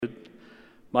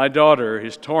My daughter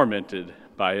is tormented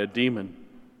by a demon."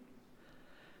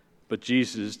 But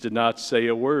Jesus did not say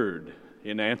a word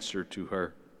in answer to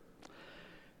her.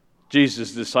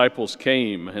 Jesus' disciples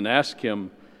came and asked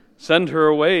him, "Send her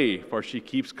away, for she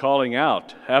keeps calling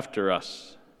out after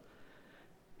us."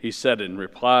 He said in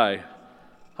reply,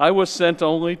 "I was sent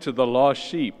only to the lost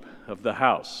sheep of the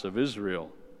house of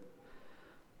Israel."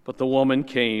 But the woman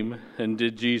came and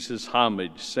did Jesus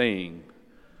homage, saying,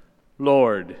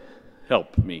 "Lord,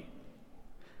 help me."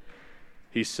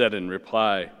 He said in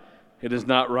reply, "It is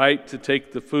not right to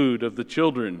take the food of the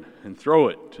children and throw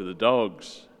it to the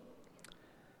dogs."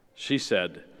 She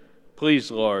said,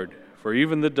 "Please, Lord, for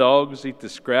even the dogs eat the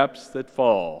scraps that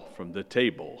fall from the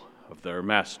table of their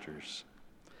masters."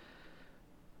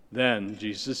 Then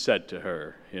Jesus said to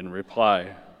her in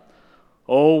reply,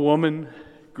 "O woman,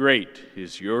 great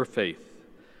is your faith.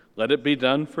 Let it be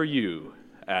done for you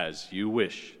as you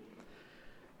wish."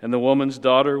 And the woman's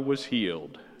daughter was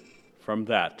healed from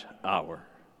that hour.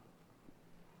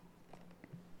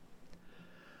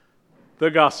 The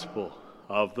Gospel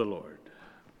of the Lord.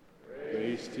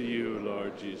 Praise to you,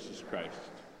 Lord Jesus Christ.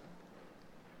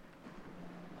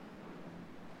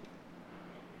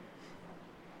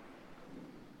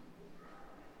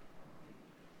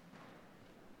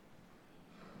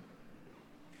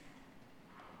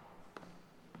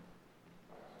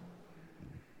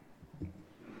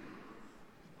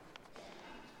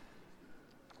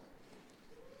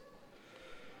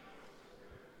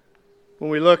 When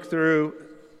we look through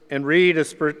and read a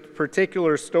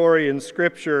particular story in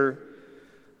Scripture,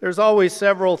 there's always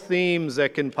several themes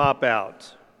that can pop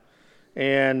out.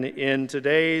 And in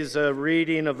today's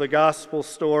reading of the gospel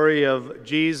story of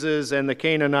Jesus and the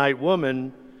Canaanite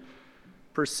woman,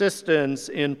 persistence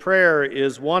in prayer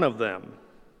is one of them.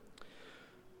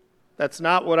 That's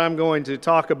not what I'm going to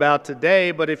talk about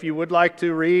today, but if you would like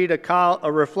to read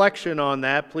a reflection on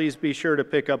that, please be sure to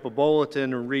pick up a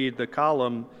bulletin and read the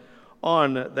column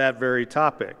on that very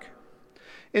topic.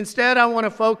 Instead, I want to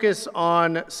focus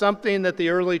on something that the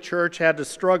early church had to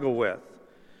struggle with,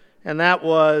 and that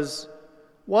was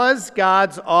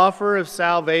God's offer of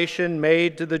salvation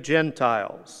made to the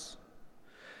Gentiles?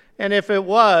 And if it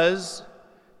was,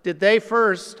 did they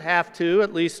first have to,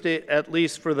 at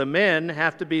least for the men,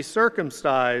 have to be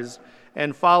circumcised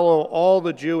and follow all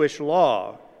the Jewish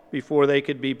law before they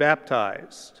could be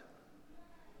baptized?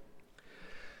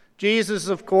 Jesus,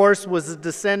 of course, was a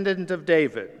descendant of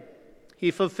David.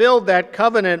 He fulfilled that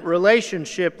covenant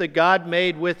relationship that God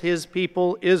made with his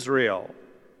people Israel.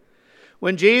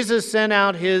 When Jesus sent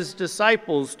out his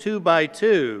disciples 2 by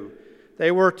 2,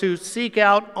 they were to seek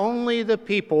out only the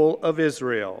people of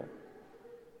Israel.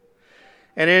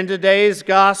 And in today's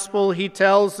gospel, he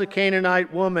tells the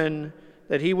Canaanite woman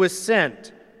that he was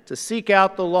sent to seek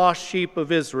out the lost sheep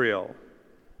of Israel.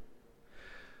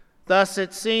 Thus,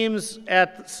 it seems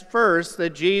at first that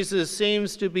Jesus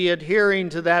seems to be adhering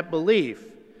to that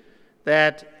belief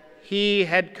that he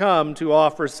had come to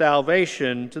offer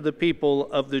salvation to the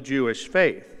people of the Jewish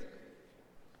faith.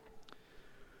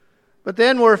 But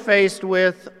then we're faced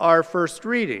with our first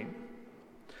reading.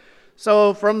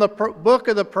 So from the book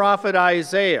of the prophet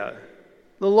Isaiah,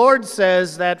 the Lord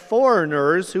says that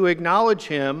foreigners who acknowledge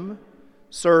him,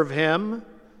 serve him,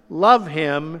 love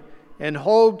him, and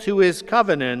hold to his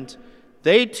covenant,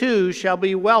 they too shall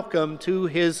be welcome to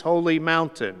his holy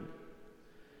mountain.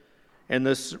 And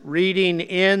this reading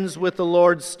ends with the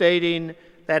Lord stating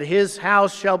that his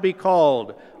house shall be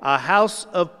called a house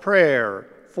of prayer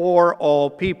for all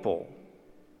people.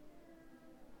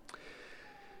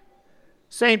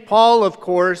 St. Paul, of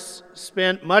course,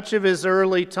 spent much of his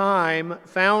early time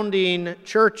founding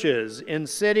churches in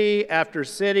city after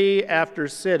city after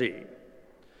city.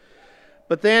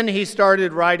 But then he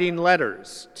started writing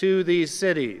letters to these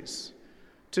cities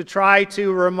to try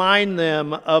to remind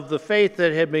them of the faith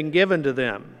that had been given to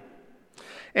them.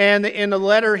 And in a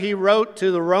letter he wrote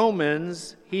to the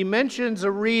Romans, he mentions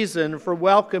a reason for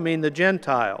welcoming the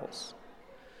Gentiles.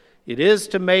 It is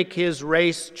to make his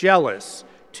race jealous,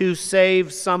 to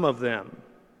save some of them.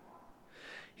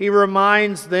 He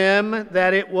reminds them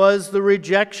that it was the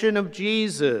rejection of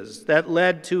Jesus that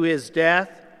led to his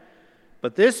death,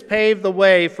 but this paved the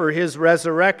way for his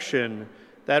resurrection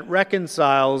that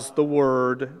reconciles the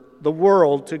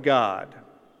world to God.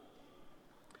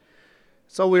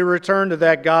 So we return to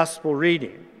that gospel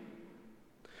reading.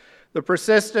 The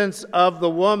persistence of the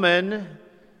woman,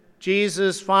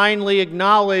 Jesus finally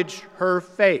acknowledged her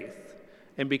faith.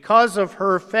 And because of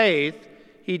her faith,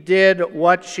 he did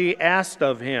what she asked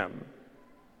of him.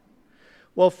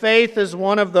 Well, faith is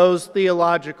one of those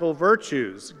theological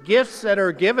virtues, gifts that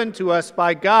are given to us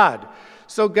by God,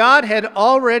 So God had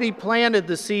already planted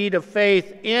the seed of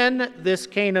faith in this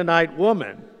Canaanite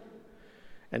woman.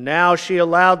 And now she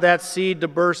allowed that seed to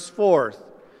burst forth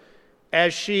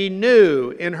as she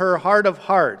knew in her heart of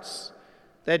hearts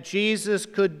that Jesus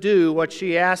could do what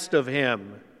she asked of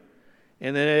him,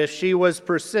 and that if she was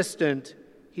persistent,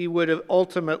 he would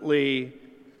ultimately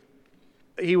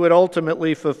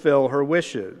fulfill her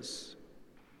wishes.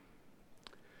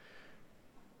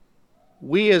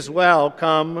 We as well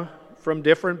come from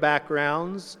different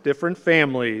backgrounds, different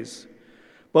families,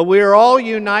 but we are all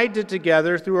united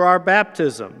together through our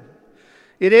baptism.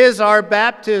 It is our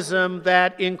baptism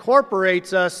that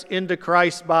incorporates us into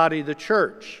Christ's body, the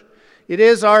church. It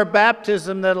is our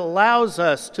baptism that allows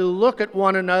us to look at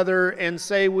one another and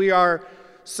say we are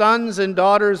sons and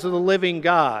daughters of the living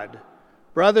God,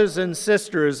 brothers and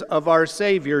sisters of our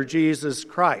Savior, Jesus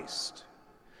Christ.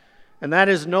 And that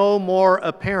is no more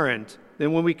apparent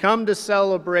than when we come to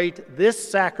celebrate this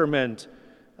sacrament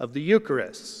of the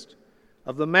Eucharist,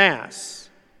 of the Mass,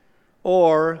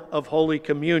 or of Holy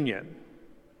Communion.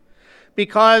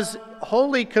 Because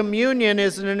Holy Communion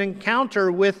is an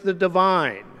encounter with the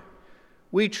divine.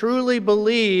 We truly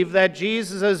believe that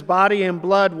Jesus' body and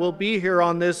blood will be here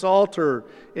on this altar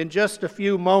in just a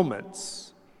few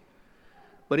moments.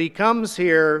 But he comes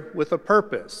here with a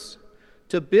purpose,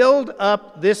 to build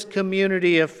up this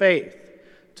community of faith,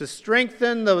 to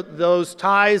strengthen those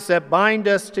ties that bind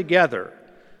us together,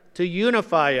 to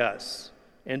unify us,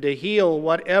 and to heal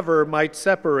whatever might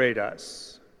separate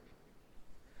us.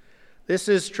 This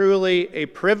is truly a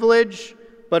privilege,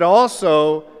 but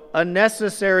also a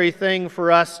necessary thing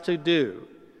for us to do,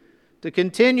 to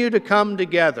continue to come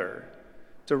together,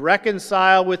 to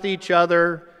reconcile with each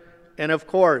other, and of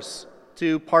course,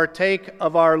 to partake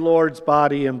of our Lord's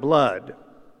body and blood.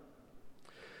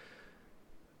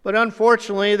 But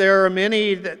unfortunately, there are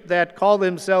many that call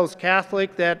themselves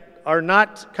Catholic that are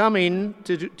not coming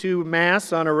to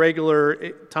Mass on a regular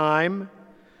time.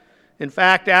 In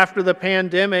fact, after the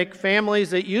pandemic, families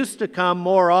that used to come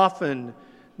more often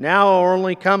now are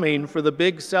only coming for the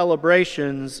big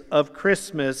celebrations of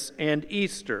Christmas and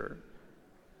Easter.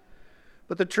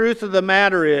 But the truth of the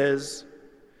matter is,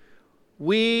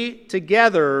 we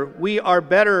are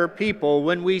better people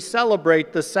when we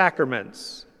celebrate the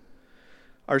sacraments.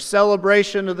 Our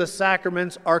celebration of the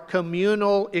sacraments are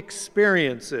communal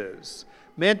experiences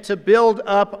meant to build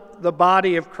up the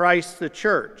body of Christ, the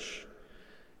church,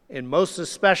 and most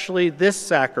especially this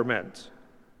sacrament.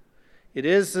 It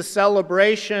is the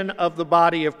celebration of the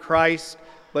body of Christ,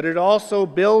 but it also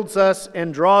builds us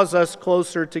and draws us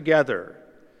closer together.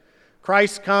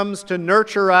 Christ comes to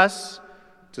nurture us,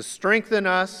 to strengthen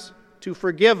us, to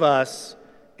forgive us,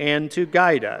 and to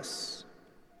guide us.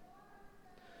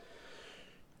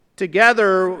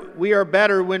 Together, we are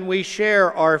better when we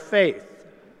share our faith.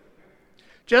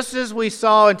 Just as we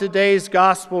saw in today's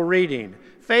gospel reading,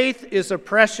 faith is a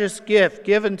precious gift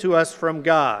given to us from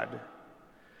God,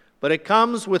 but it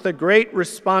comes with a great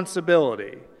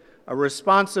responsibility, a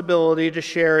responsibility to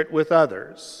share it with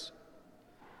others.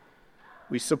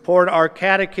 We support our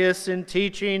catechists in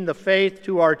teaching the faith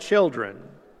to our children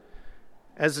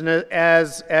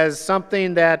as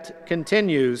something that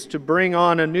continues to bring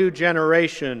on a new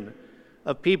generation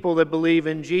of people that believe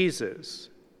in Jesus.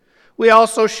 We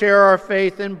also share our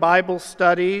faith in Bible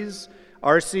studies,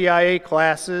 RCIA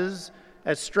classes,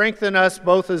 that strengthen us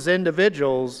both as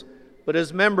individuals but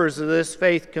as members of this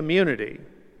faith community.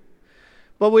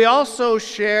 But we also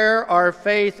share our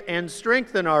faith and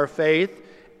strengthen our faith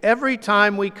every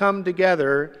time we come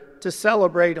together to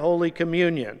celebrate Holy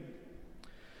Communion.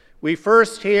 We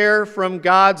first hear from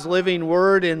God's living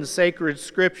word in sacred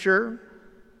scripture.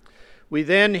 We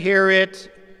then hear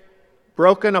it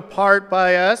broken apart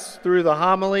by us through the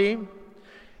homily.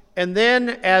 And then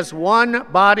as one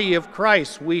body of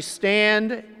Christ, we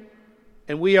stand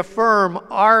and we affirm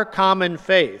our common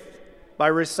faith by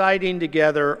reciting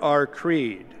together our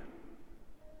creed.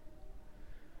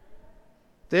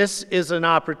 This is an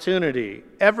opportunity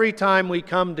every time we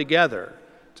come together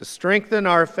to strengthen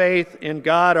our faith in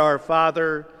God our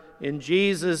Father, in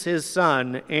Jesus his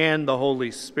Son, and the Holy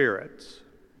Spirit.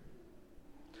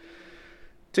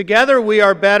 Together we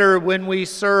are better when we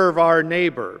serve our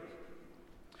neighbor.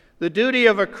 The duty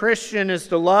of a Christian is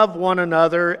to love one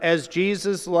another as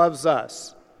Jesus loves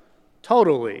us,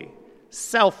 totally,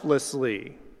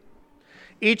 selflessly.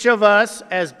 Each of us,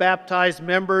 as baptized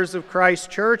members of Christ's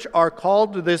church, are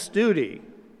called to this duty,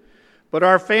 but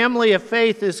our family of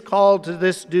faith is called to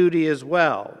this duty as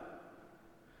well.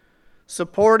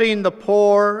 Supporting the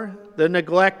poor, the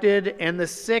neglected, and the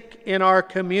sick in our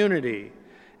community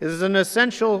is an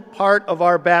essential part of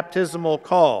our baptismal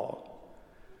call.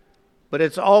 but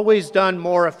it's always done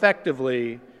more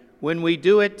effectively when we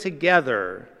do it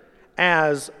together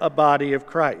as a body of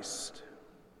Christ.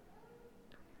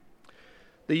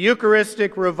 The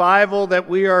Eucharistic revival that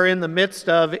we are in the midst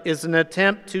of is an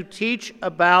attempt to teach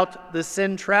about the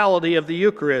centrality of the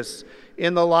Eucharist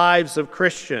in the lives of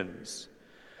Christians,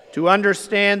 to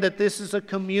understand that this is a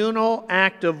communal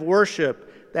act of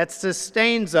worship that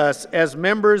sustains us as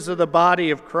members of the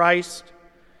body of Christ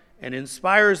and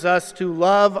inspires us to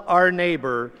love our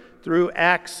neighbor through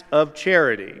acts of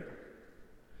charity.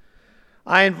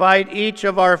 I invite each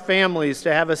of our families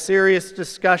to have a serious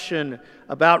discussion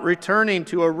about returning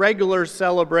to a regular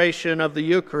celebration of the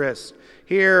Eucharist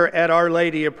here at Our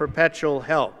Lady of Perpetual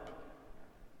Help.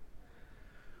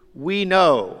 We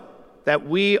know that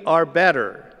we are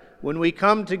better when we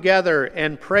come together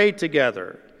and pray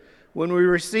together, when we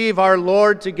receive our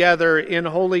Lord together in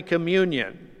Holy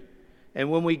Communion, and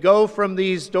when we go from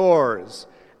these doors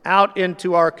out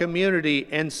into our community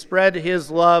and spread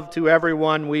His love to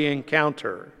everyone we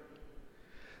encounter.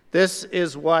 This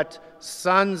is what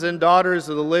sons and daughters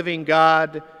of the living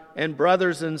God and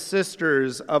brothers and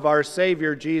sisters of our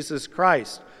Savior Jesus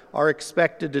Christ are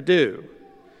expected to do.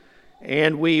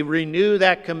 And we renew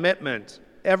that commitment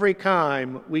every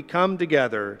time we come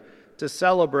together to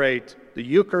celebrate the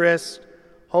Eucharist,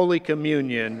 Holy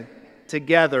Communion,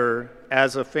 together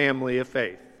as a family of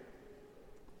faith.